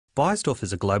Beiersdorf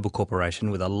is a global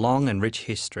corporation with a long and rich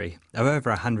history of over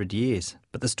 100 years,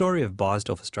 but the story of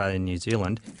Beiersdorf Australia and New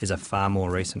Zealand is a far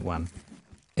more recent one.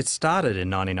 It started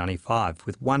in 1995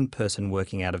 with one person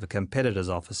working out of a competitor's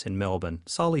office in Melbourne,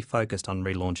 solely focused on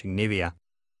relaunching Nivea.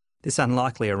 This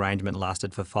unlikely arrangement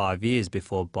lasted for 5 years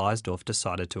before Beiersdorf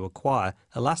decided to acquire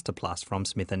Elastoplast from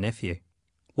Smith & Nephew.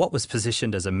 What was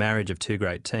positioned as a marriage of two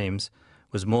great teams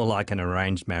was more like an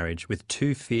arranged marriage with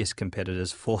two fierce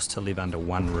competitors forced to live under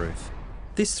one roof.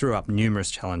 This threw up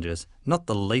numerous challenges, not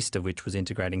the least of which was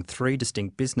integrating three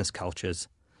distinct business cultures,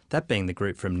 that being the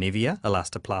group from Nivea,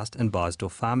 Elastoplast and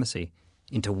Beiersdorf Pharmacy,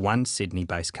 into one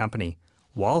Sydney-based company,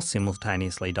 while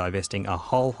simultaneously divesting a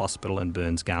whole hospital and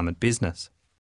burns garment business.